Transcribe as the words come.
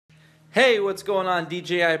Hey, what's going on,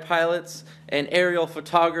 DJI pilots and aerial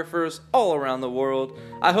photographers all around the world?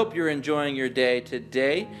 I hope you're enjoying your day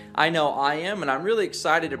today. I know I am, and I'm really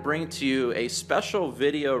excited to bring to you a special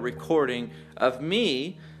video recording of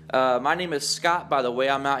me. My name is Scott, by the way.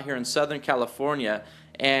 I'm out here in Southern California,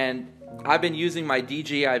 and I've been using my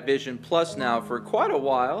DJI Vision Plus now for quite a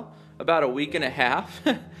while, about a week and a half,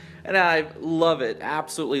 and I love it,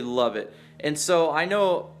 absolutely love it. And so I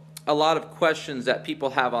know a lot of questions that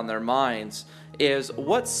people have on their minds is,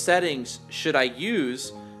 what settings should I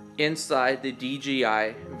use inside the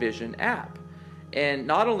DJI Vision app? And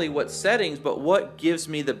not only what settings, but what gives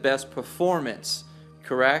me the best performance,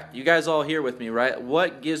 correct? You guys all here with me, right?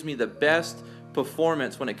 What gives me the best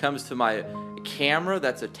performance when it comes to my camera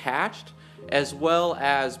that's attached, as well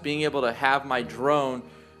as being able to have my drone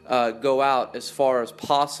go out as far as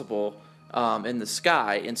possible in the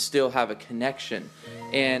sky and still have a connection.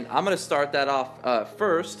 And I'm going to start that off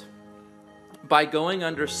first by going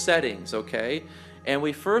under settings, okay? And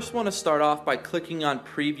we first want to start off by clicking on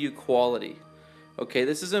preview quality. Okay,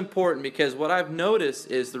 this is important because what I've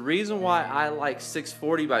noticed is the reason why I like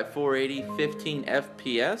 640 by 480 15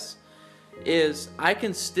 FPS is I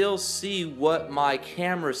can still see what my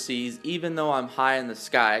camera sees even though I'm high in the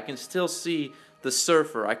sky. I can still see the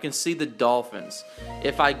surfer, I can see the dolphins.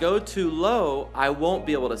 If I go too low, I won't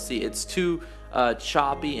be able to see. It's too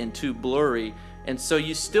choppy and too blurry. And so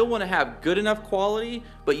you still want to have good enough quality,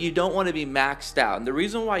 but you don't want to be maxed out. And the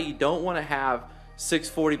reason why you don't want to have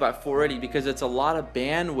 640 by 480 because it's a lot of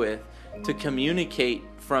bandwidth to communicate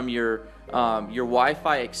from your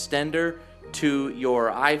Wi-Fi extender to your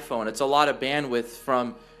iPhone. It's a lot of bandwidth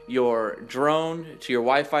from your drone to your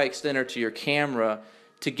Wi-Fi extender to your camera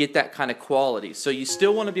to get that kind of quality. So you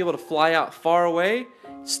still want to be able to fly out far away,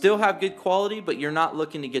 still have good quality, but you're not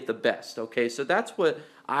looking to get the best, okay? So that's what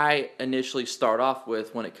I initially start off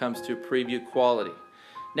with when it comes to preview quality.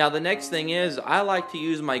 Now the next thing is I like to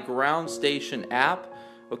use my Ground Station app.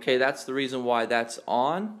 Okay, that's the reason why that's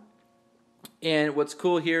on. And what's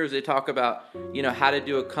cool here is they talk about, you know, how to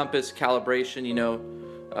do a compass calibration, you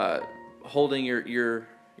know, holding your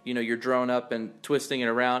drone up and twisting it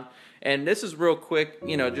around. And this is real quick,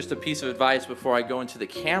 you know, just a piece of advice before I go into the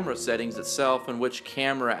camera settings itself and which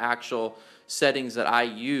camera actual settings that I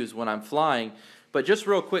use when I'm flying. But just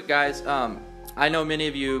real quick, guys, I know many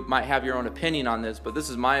of you might have your own opinion on this, but this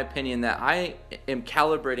is my opinion that I am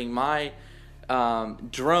calibrating my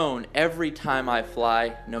drone every time I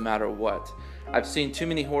fly, no matter what. I've seen too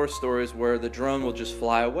many horror stories where the drone will just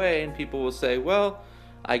fly away and people will say, well,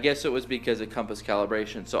 I guess it was because of compass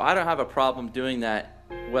calibration. So I don't have a problem doing that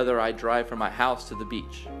whether I drive from my house to the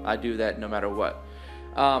beach. I do that no matter what.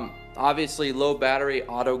 Obviously, low battery,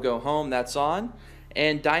 auto go home, that's on.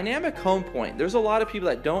 And dynamic home point. There's a lot of people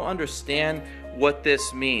that don't understand what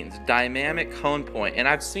this means, dynamic home point. And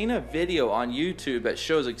I've seen a video on YouTube that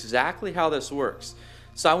shows exactly how this works.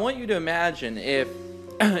 So I want you to imagine if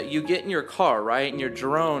you get in your car, right, and your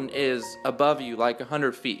drone is above you like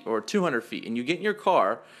 100 feet or 200 feet, and you get in your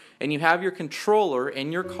car and you have your controller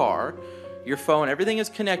in your car, your phone, everything is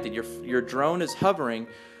connected, your drone is hovering.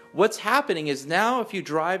 What's happening is now if you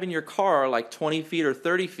drive in your car like 20 feet or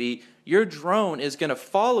 30 feet, your drone is going to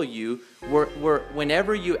follow you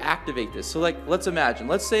whenever you activate this. So like, let's imagine,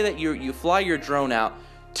 let's say that you fly your drone out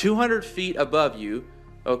 200 feet above you,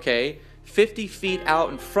 okay, 50 feet out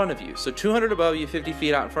in front of you. So 200 above you, 50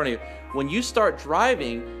 feet out in front of you. When you start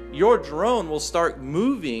driving, your drone will start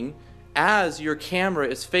moving as your camera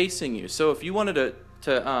is facing you. So if you wanted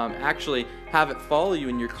to actually have it follow you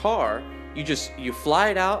in your car, you fly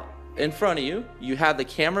it out in front of you, you have the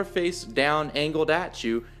camera face down angled at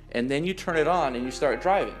you, and then you turn it on and you start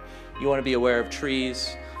driving. You want to be aware of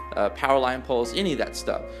trees, power line poles, any of that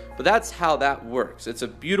stuff. But that's how that works. It's a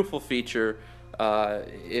beautiful feature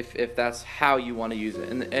if that's how you want to use it.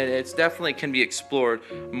 And it's definitely can be explored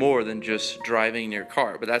more than just driving in your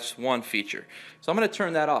car, but that's one feature. So I'm going to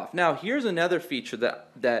turn that off. Now here's another feature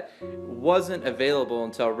that wasn't available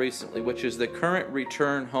until recently, which is the current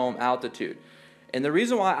return home altitude. And the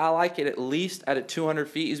reason why I like it at least at 200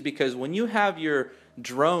 feet is because when you have your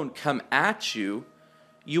drone come at you,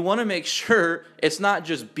 you want to make sure it's not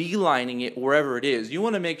just beelining it wherever it is. You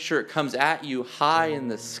want to make sure it comes at you high in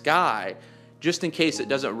the sky, just in case it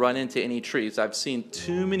doesn't run into any trees. I've seen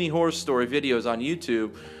too many horror story videos on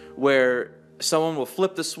YouTube where someone will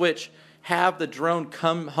flip the switch, have the drone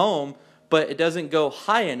come home, but it doesn't go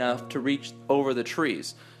high enough to reach over the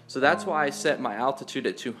trees. So that's why I set my altitude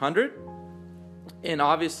at 200. And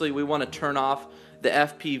obviously we want to turn off the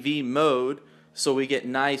FPV mode so we get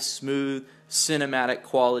nice, smooth, cinematic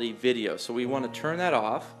quality video. So we want to turn that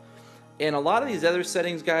off. And a lot of these other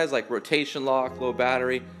settings, guys, like rotation lock, low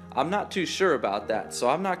battery, I'm not too sure about that, so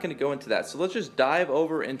I'm not going to go into that. So let's just dive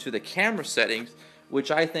over into the camera settings,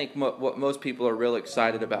 which I think what most people are real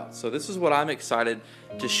excited about. So this is what I'm excited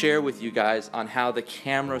to share with you guys on how the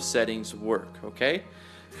camera settings work, okay?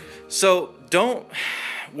 So don't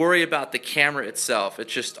worry about the camera itself.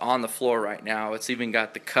 It's just on the floor right now. It's even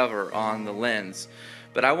got the cover on the lens.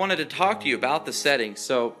 But I wanted to talk to you about the settings.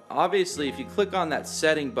 So obviously if you click on that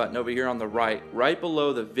setting button over here on the right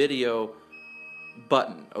below the video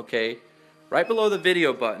button, okay? Right below the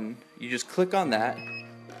video button, you just click on that,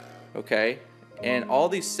 okay? And all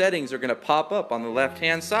these settings are going to pop up on the left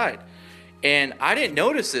hand side. And I didn't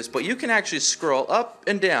notice this, but you can actually scroll up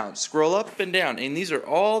and down, and these are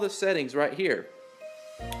all the settings right here.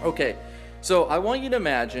 Okay, so I want you to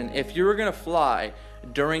imagine if you were going to fly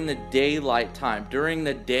during the daylight time, during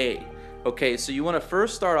the day. Okay, so you want to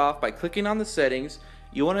first start off by clicking on the settings.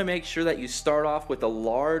 You want to make sure that you start off with a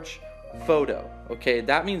large photo. Okay,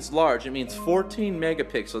 that means large. It means 14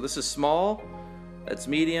 megapixel. This is small, that's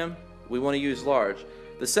medium. We want to use large.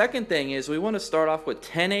 The second thing is we want to start off with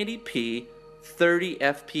 1080p 30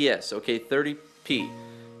 FPS. Okay, 30p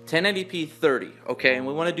 1080p 30. Okay, and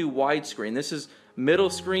we want to do widescreen. This is middle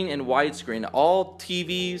screen and widescreen. All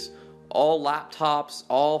TVs, all laptops,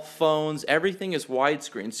 all phones, everything is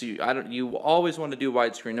widescreen. So you always want to do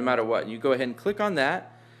widescreen no matter what. You go ahead and click on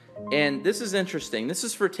that. And this is interesting. This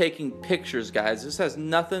is for taking pictures, guys. This has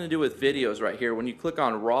nothing to do with videos right here. When you click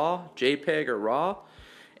on RAW, JPEG or RAW,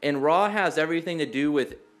 and RAW has everything to do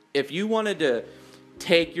with if you wanted to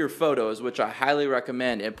take your photos, which I highly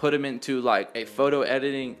recommend, and put them into like a photo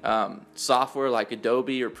editing software like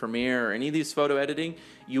Adobe or Premiere or any of these photo editing,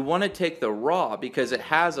 you want to take the RAW because it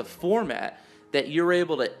has a format that you're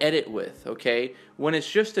able to edit with, okay? When it's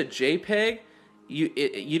just a JPEG,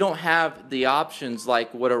 you don't have the options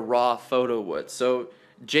like what a RAW photo would. So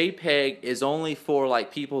JPEG is only for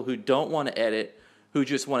like people who don't want to edit, who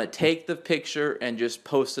just want to take the picture and just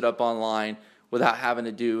post it up online without having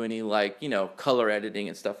to do any, like, you know, color editing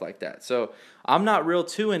and stuff like that. So I'm not real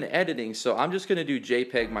too into editing, so I'm just going to do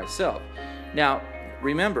JPEG myself. Now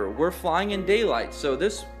remember, we're flying in daylight, so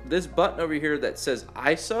this button over here that says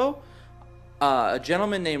ISO, a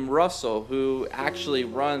gentleman named Russell, who actually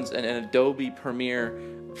runs an Adobe Premiere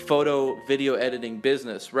photo video editing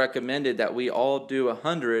business, recommended that we all do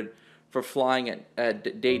 100 for flying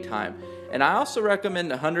at daytime. And I also recommend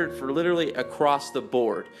 100 for literally across the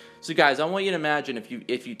board. So guys, I want you to imagine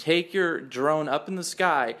if you take your drone up in the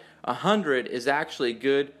sky, 100 is actually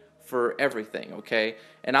good for everything, okay?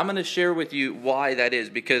 And I'm going to share with you why that is,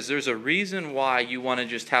 because there's a reason why you want to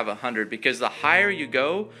just have 100, because the higher you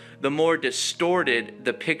go, the more distorted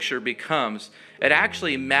the picture becomes. It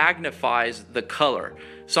actually magnifies the color.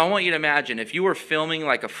 So I want you to imagine if you were filming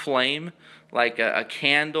like a flame, like a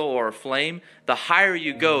candle or a flame, the higher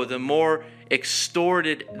you go, the more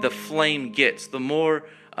extorted the flame gets, the more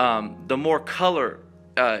color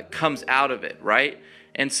comes out of it, right?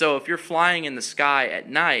 And so if you're flying in the sky at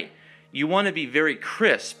night, you want to be very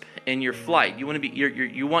crisp in your flight. You want to be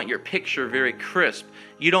you want your picture very crisp.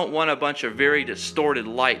 You don't want a bunch of very distorted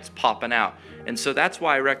lights popping out. And so that's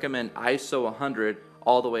why I recommend ISO 100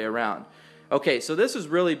 all the way around. Okay, so this is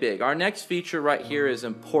really big. Our next feature right here is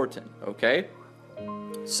important, okay?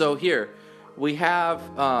 So here we have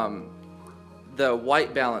the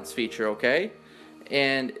white balance feature, okay?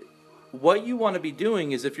 And what you want to be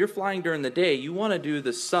doing is if you're flying during the day, you want to do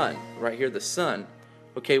the sun, right here, the sun,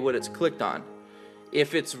 okay, what it's clicked on.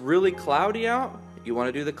 If it's really cloudy out, you want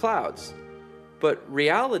to do the clouds. But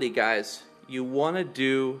reality, guys, you want to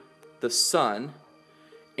do the sun.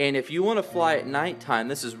 And if you want to fly at nighttime,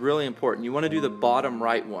 this is really important. You want to do the bottom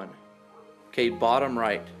right one. Okay, bottom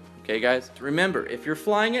right. Okay, guys? Remember, if you're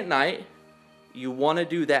flying at night, you want to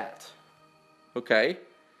do that. Okay?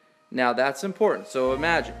 Now, that's important. So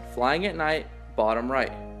imagine, flying at night, bottom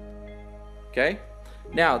right. Okay?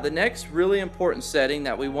 Now, the next really important setting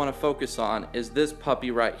that we want to focus on is this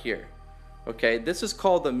puppy right here. Okay? This is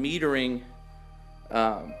called the metering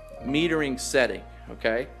setting.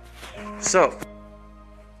 Okay? So,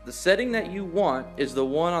 the setting that you want is the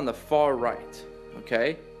one on the far right,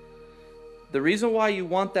 okay? The reason why you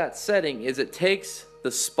want that setting is it takes the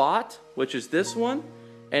spot, which is this one,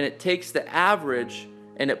 and it takes the average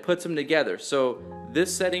and it puts them together. So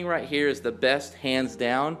this setting right here is the best, hands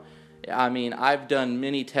down. I mean, I've done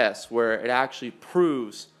many tests where it actually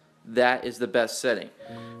proves that is the best setting.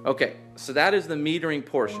 Okay, so that is the metering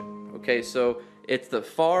portion. Okay, so it's the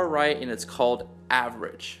far right and it's called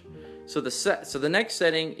average. So the next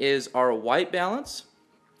setting is our white balance.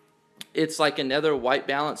 It's like another white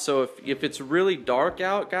balance. So if it's really dark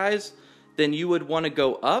out, guys, then you would want to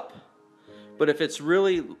go up. But if it's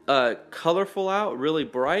really colorful out, really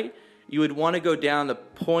bright, you would want to go down to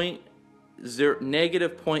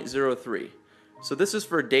negative 0.03. So this is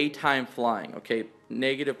for daytime flying, okay?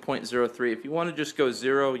 Negative 0.03. If you want to just go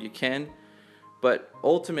 0, you can. But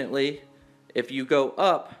ultimately, if you go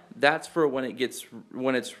up, that's for when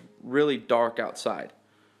it's really dark outside.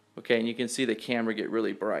 Okay, and you can see the camera get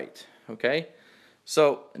really bright. Okay,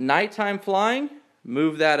 so nighttime flying,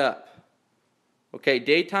 move that up. Okay,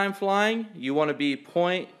 daytime flying, you want to be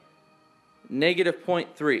negative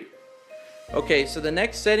 0.3. Okay, so the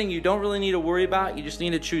next setting you don't really need to worry about. You just need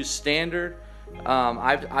to choose standard.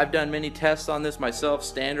 I've done many tests on this myself.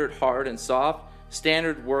 Standard, hard, and soft.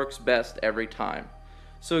 Standard works best every time.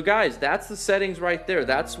 So guys, that's the settings right there.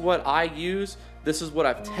 That's what I use. This is what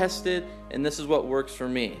I've tested, and this is what works for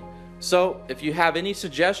me. So if you have any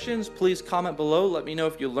suggestions, please comment below. Let me know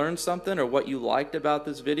if you learned something or what you liked about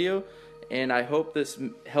this video. And I hope this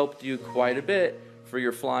helped you quite a bit for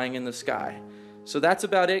your flying in the sky. So that's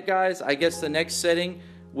about it, guys. I guess the next setting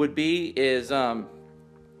would be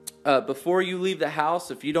before you leave the house,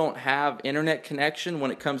 if you don't have internet connection when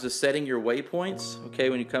it comes to setting your waypoints, okay,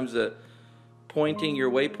 when it comes to pointing your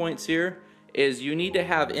waypoints here, is you need to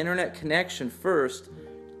have internet connection first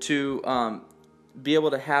to be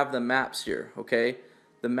able to have the maps here, okay?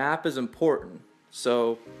 The map is important,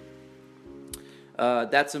 so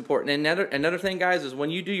that's important. And another thing, guys, is when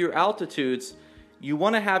you do your altitudes, you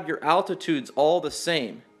want to have your altitudes all the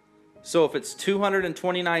same. So if it's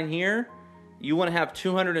 229 here, you want to have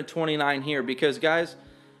 229 here, because guys,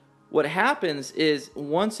 what happens is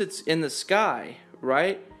once it's in the sky,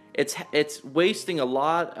 right, it's wasting a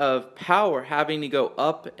lot of power having to go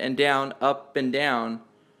up and down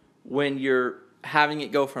when you're having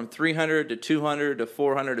it go from 300 to 200 to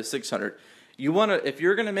 400 to 600. You want to, if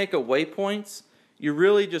you're going to make a waypoints, you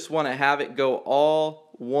really just want to have it go all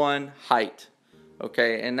one height.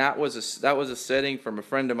 Okay, and that was a setting from a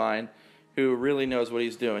friend of mine who really knows what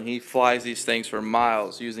he's doing. He flies these things for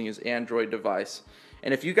miles using his Android device.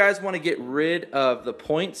 And if you guys want to get rid of the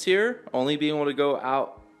points here, only being able to go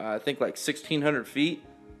out, I think like 1,600 feet,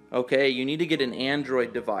 okay, you need to get an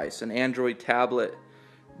Android device, an Android tablet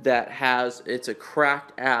that has, it's a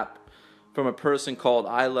cracked app from a person called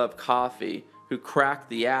I Love Coffee who cracked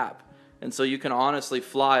the app. And so you can honestly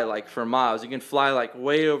fly like for miles. You can fly like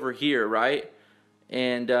way over here, right?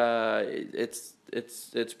 And it's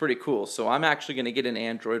pretty cool. So I'm actually going to get an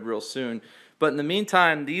Android real soon. But in the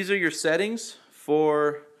meantime, these are your settings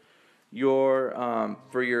for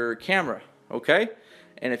your camera, okay?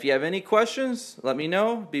 And if you have any questions, let me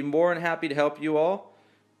know. Be more than happy to help you all.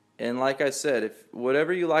 And like I said, if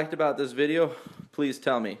whatever you liked about this video, please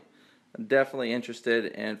tell me. I'm definitely interested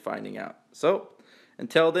in finding out. So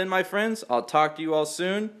until then, my friends, I'll talk to you all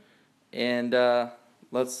soon. And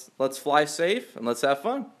let's fly safe and let's have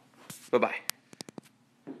fun. Bye-bye.